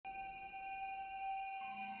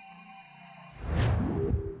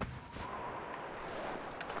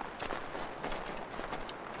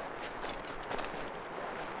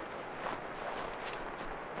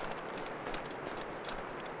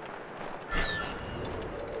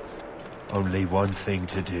Only one thing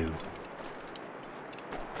to do.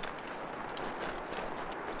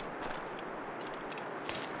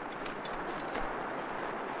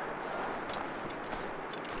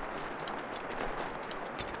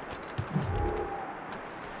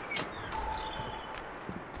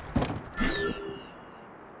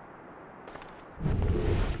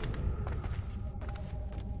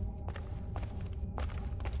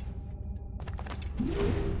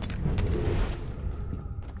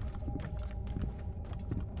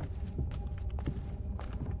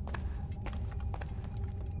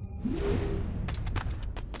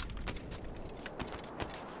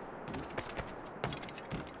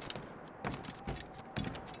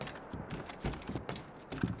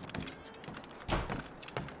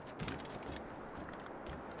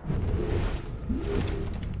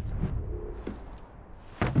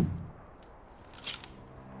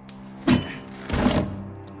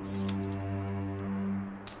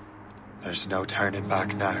 There's no turning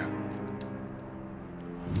back now.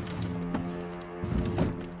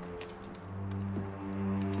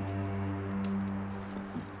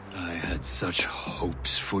 I had such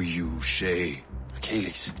hopes for you, Shay.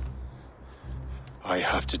 Achilles, I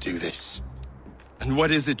have to do this. And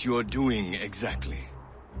what is it you're doing exactly?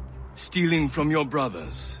 Stealing from your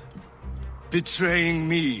brothers? Betraying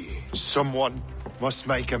me? Someone must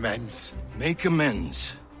make amends. Make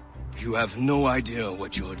amends? You have no idea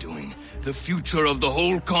what you're doing. The future of the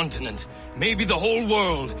whole continent, maybe the whole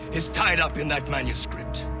world, is tied up in that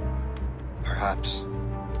manuscript. Perhaps.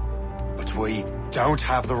 But we don't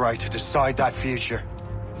have the right to decide that future.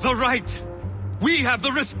 The right! We have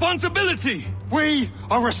the responsibility! We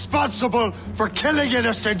are responsible for killing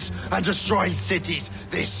innocents and destroying cities.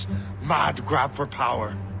 This mad grab for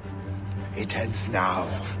power. It ends now.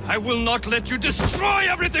 I will not let you destroy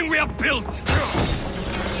everything we have built!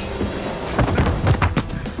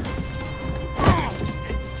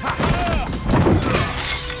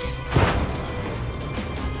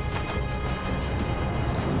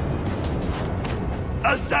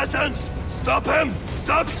 Assassins! Stop him!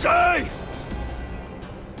 Stop Shay!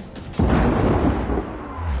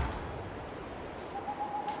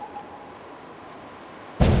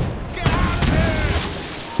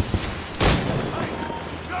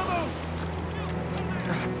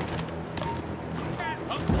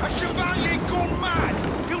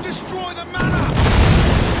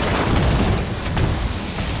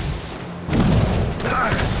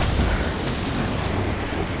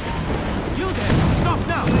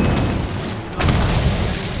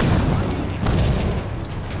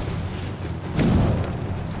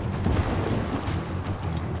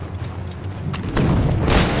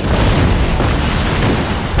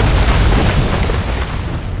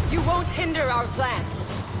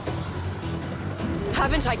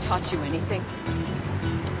 Haven't I taught you anything?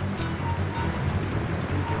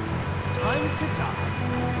 Time to die.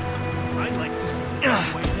 I'd like to see it all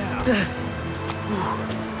the way down.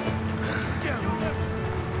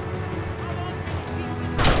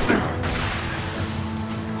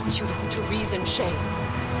 Won't you listen to reason, Shay?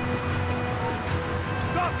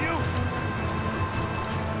 Stop you!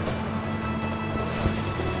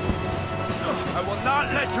 I will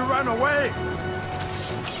not let you run away!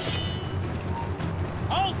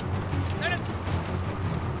 Halt! Let it...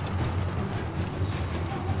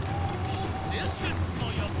 This should slow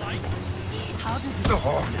your life. How does it...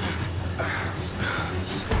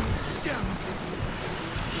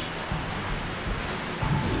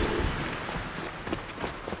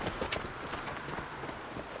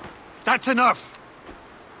 That's enough!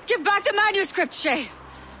 Give back the manuscript, Shay!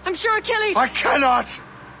 I'm sure Achilles... I cannot!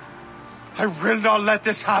 I will not let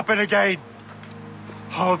this happen again!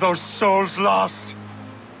 All those souls lost!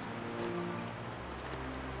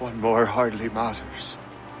 One more hardly matters.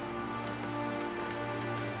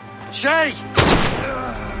 Shay!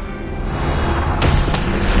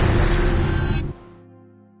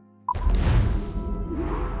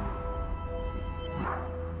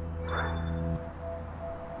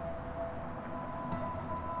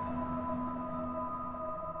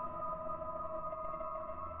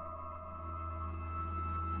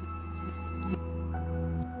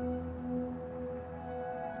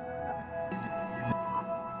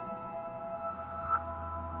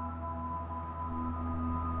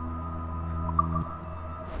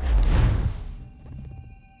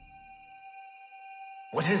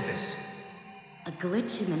 What is this? A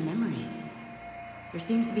glitch in the memories. There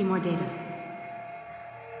seems to be more data.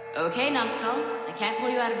 Okay, Numbskull. I can't pull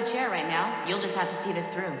you out of the chair right now. You'll just have to see this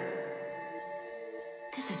through.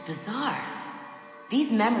 This is bizarre.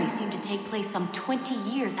 These memories seem to take place some 20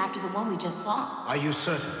 years after the one we just saw. Are you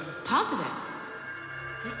certain? Positive.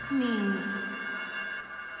 This means...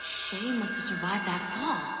 Shay must have survived that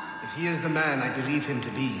fall. If he is the man I believe him to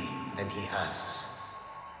be, then he has.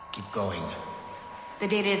 Keep going. The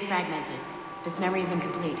data is fragmented. This memory is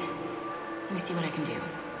incomplete. Let me see what I can do.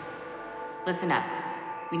 Listen up.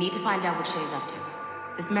 We need to find out what Shay's up to.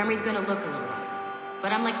 This memory's gonna look a little off,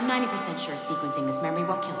 but I'm like 90% sure sequencing this memory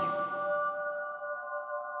won't kill you.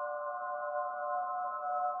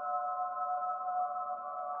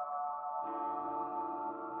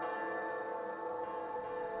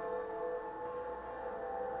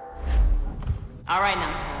 All right,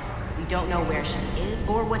 Numbskull. We don't know where Shay is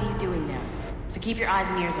or what he's doing there, so keep your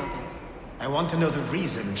eyes and ears open. I want to know the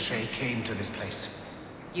reason Shay came to this place.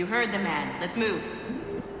 You heard the man. Let's move.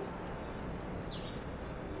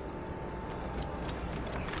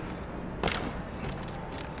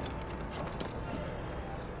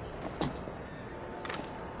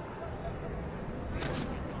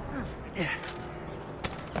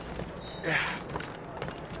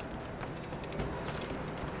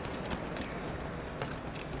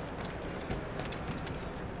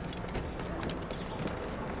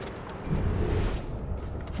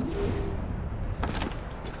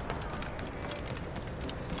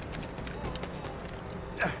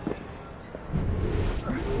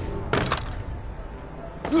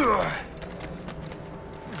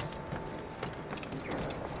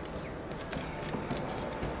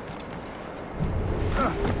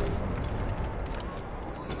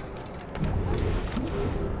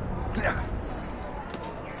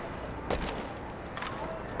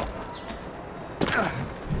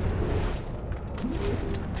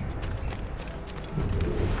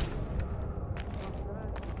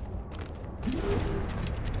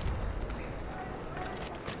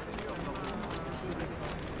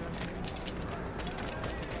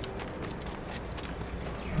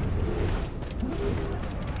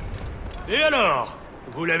 Et alors?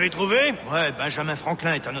 Vous l'avez trouvé? Ouais, Benjamin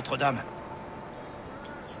Franklin est à Notre-Dame.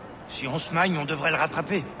 Si on se magne, on devrait le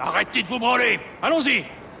rattraper. Arrêtez de vous branler! Allons-y!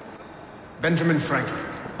 Benjamin Franklin.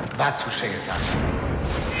 That's who Shay is after.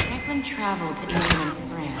 Franklin traveled to England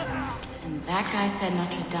and France, and that guy said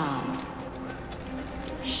Notre Dame.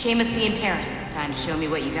 Shay must be in Paris. Time to show me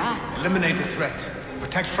what you got. Eliminate the threat.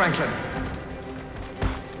 Protect Franklin.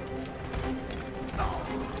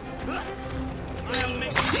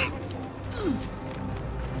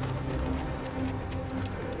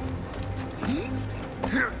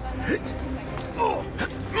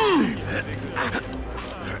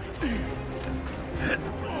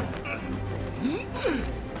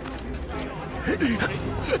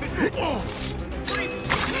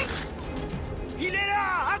 Il est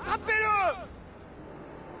là! Attrapez-le!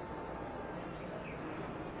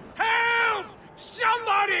 Help!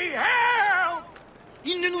 Somebody help!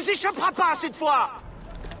 Il ne nous échappera pas cette fois!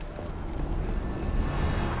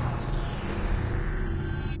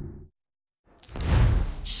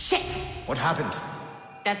 Shit! What happened?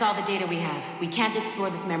 That's all the data we have. We can't explore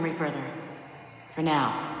this memory further. For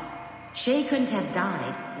now. Shay couldn't have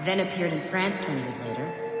died, then appeared in France 20 years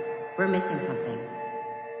later. We're missing something.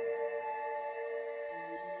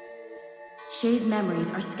 Shay's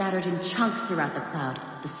memories are scattered in chunks throughout the cloud.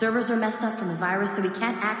 The servers are messed up from the virus, so we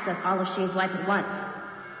can't access all of Shay's life at once.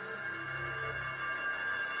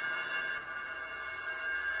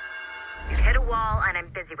 You've hit a wall, and I'm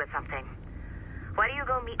busy with something. Why don't you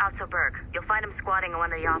go meet Otto Berg? You'll find him squatting in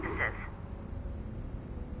one of the offices.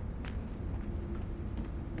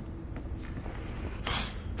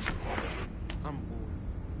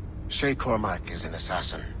 Shay Cormac is an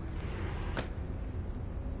assassin.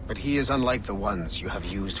 But he is unlike the ones you have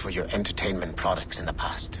used for your entertainment products in the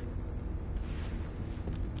past.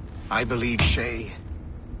 I believe Shay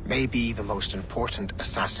may be the most important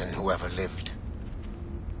assassin who ever lived.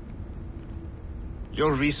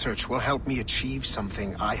 Your research will help me achieve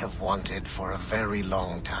something I have wanted for a very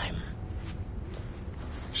long time.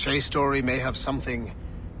 Shay's story may have something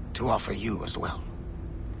to offer you as well.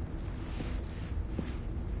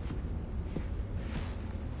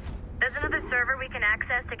 There's another server we can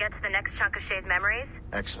access to get to the next chunk of Shay's memories.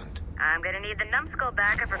 Excellent. I'm gonna need the numbskull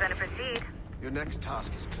back if we're gonna proceed. Your next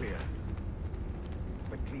task is clear.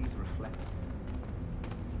 But please reflect.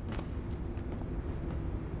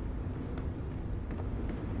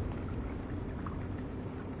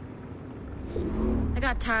 I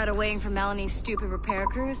got tired of waiting for Melanie's stupid repair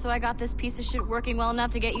crew, so I got this piece of shit working well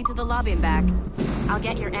enough to get you to the lobby and back. I'll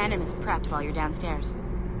get your Animus prepped while you're downstairs.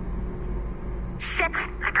 Shit!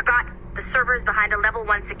 I forgot. The server is behind a level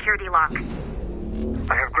 1 security lock.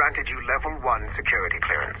 I have granted you level 1 security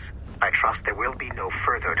clearance. I trust there will be no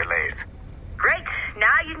further delays. Great!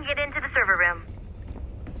 Now you can get into the server room.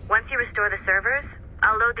 Once you restore the servers,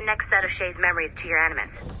 I'll load the next set of Shay's memories to your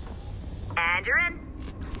Animus. And you're in.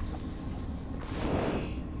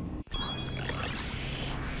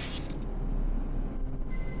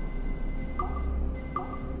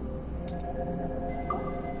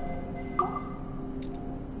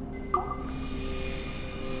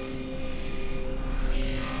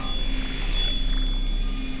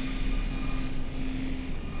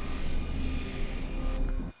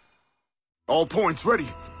 All points ready.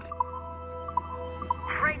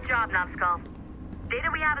 Great job, Numbskull. Data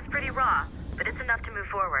we have is pretty raw, but it's enough to move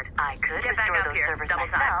forward. I could get restore those servers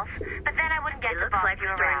myself, but then I wouldn't get to boss you around. It looks like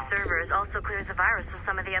restoring servers also clears the virus from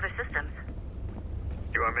some of the other systems.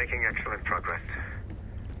 You are making excellent progress.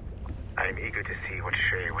 I am eager to see what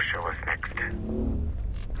Shay will show us next.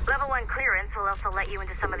 Level 1 clearance will also let you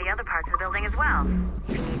into some of the other parts of the building as well,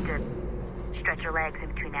 if you need to stretch your legs in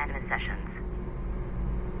between Animus sessions.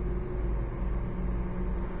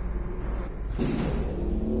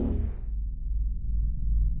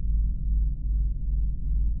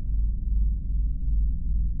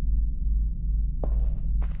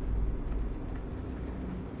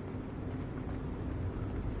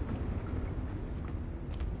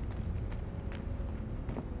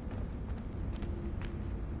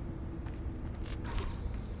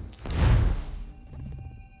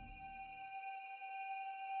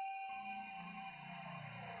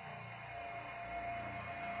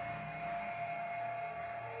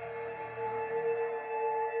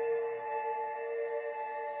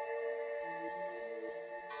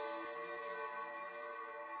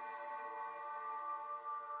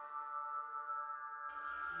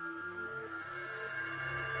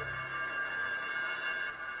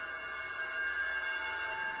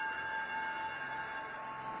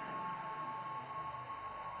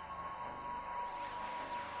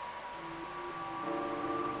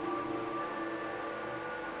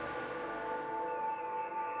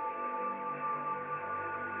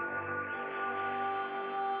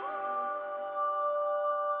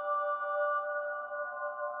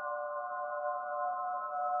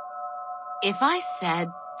 If I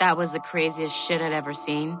said that was the craziest shit I'd ever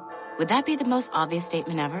seen, would that be the most obvious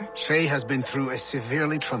statement ever? Shay has been through a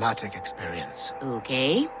severely traumatic experience.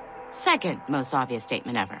 Okay. Second most obvious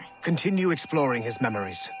statement ever. Continue exploring his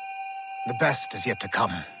memories. The best is yet to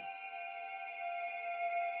come.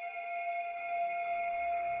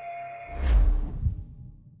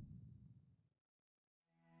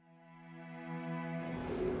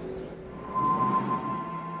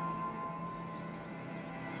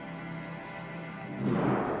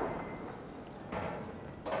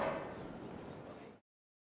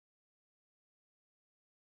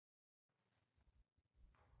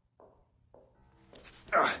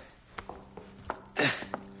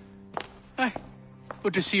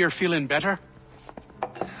 Good to see you're feeling better.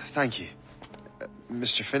 Thank you.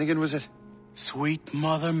 Mr. Finnegan, was it? Sweet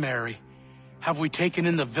Mother Mary. Have we taken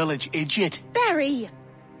in the village idiot? Barry!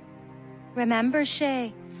 Remember,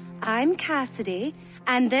 Shay, I'm Cassidy,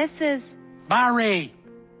 and this is... Barry!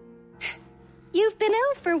 You've been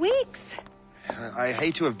ill for weeks. I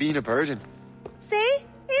hate to have been a burden. See?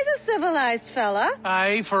 He's a civilized fella.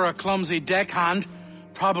 Aye, for a clumsy deckhand.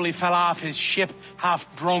 Probably fell off his ship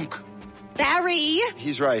half drunk. Barry!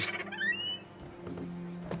 He's right.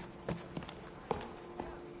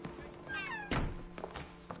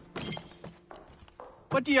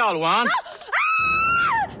 What do y'all want?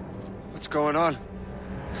 What's going on?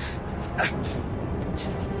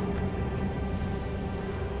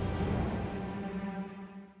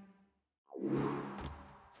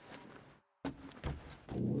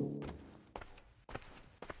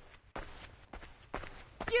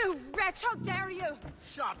 You wretch, how dare you!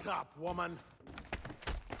 Shut up, woman.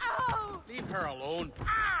 Ow! Leave her alone.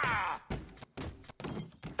 Ah!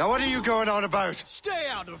 Now what are you going on about? Stay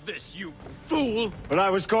out of this, you fool! Well, I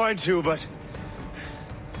was going to, but...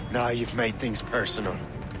 Now you've made things personal.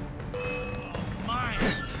 Mine!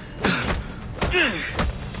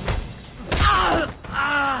 Hold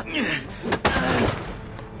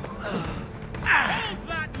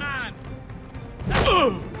that man!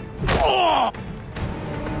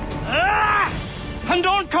 And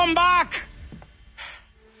don't come back!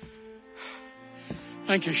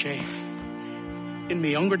 Thank you, Shay. In my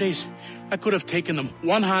younger days, I could have taken them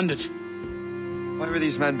one-handed. Why were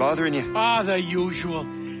these men bothering you? Ah, the usual.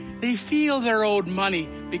 They feel they're owed money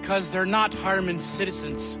because they're not harming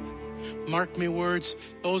citizens. Mark me words,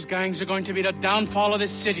 those gangs are going to be the downfall of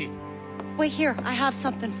this city. Wait here, I have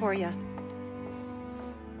something for you.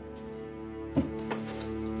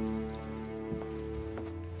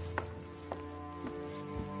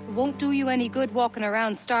 It won't do you any good walking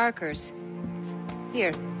around Starkers.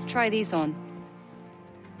 Here, try these on.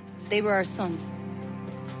 They were our sons.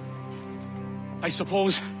 I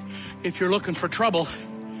suppose if you're looking for trouble,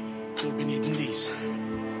 you'll be needing these.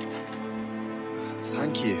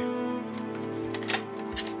 Thank you.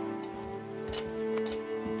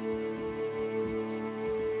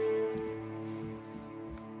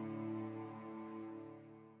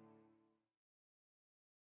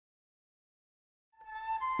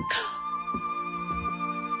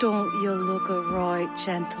 Don't you look a right,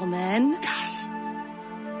 gentlemen? Gas.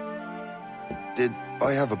 Did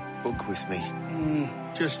I have a book with me?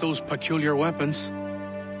 Just those peculiar weapons.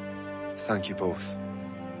 Thank you both.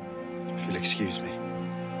 If you'll excuse me.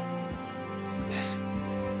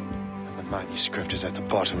 And the manuscript is at the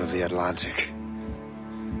bottom of the Atlantic.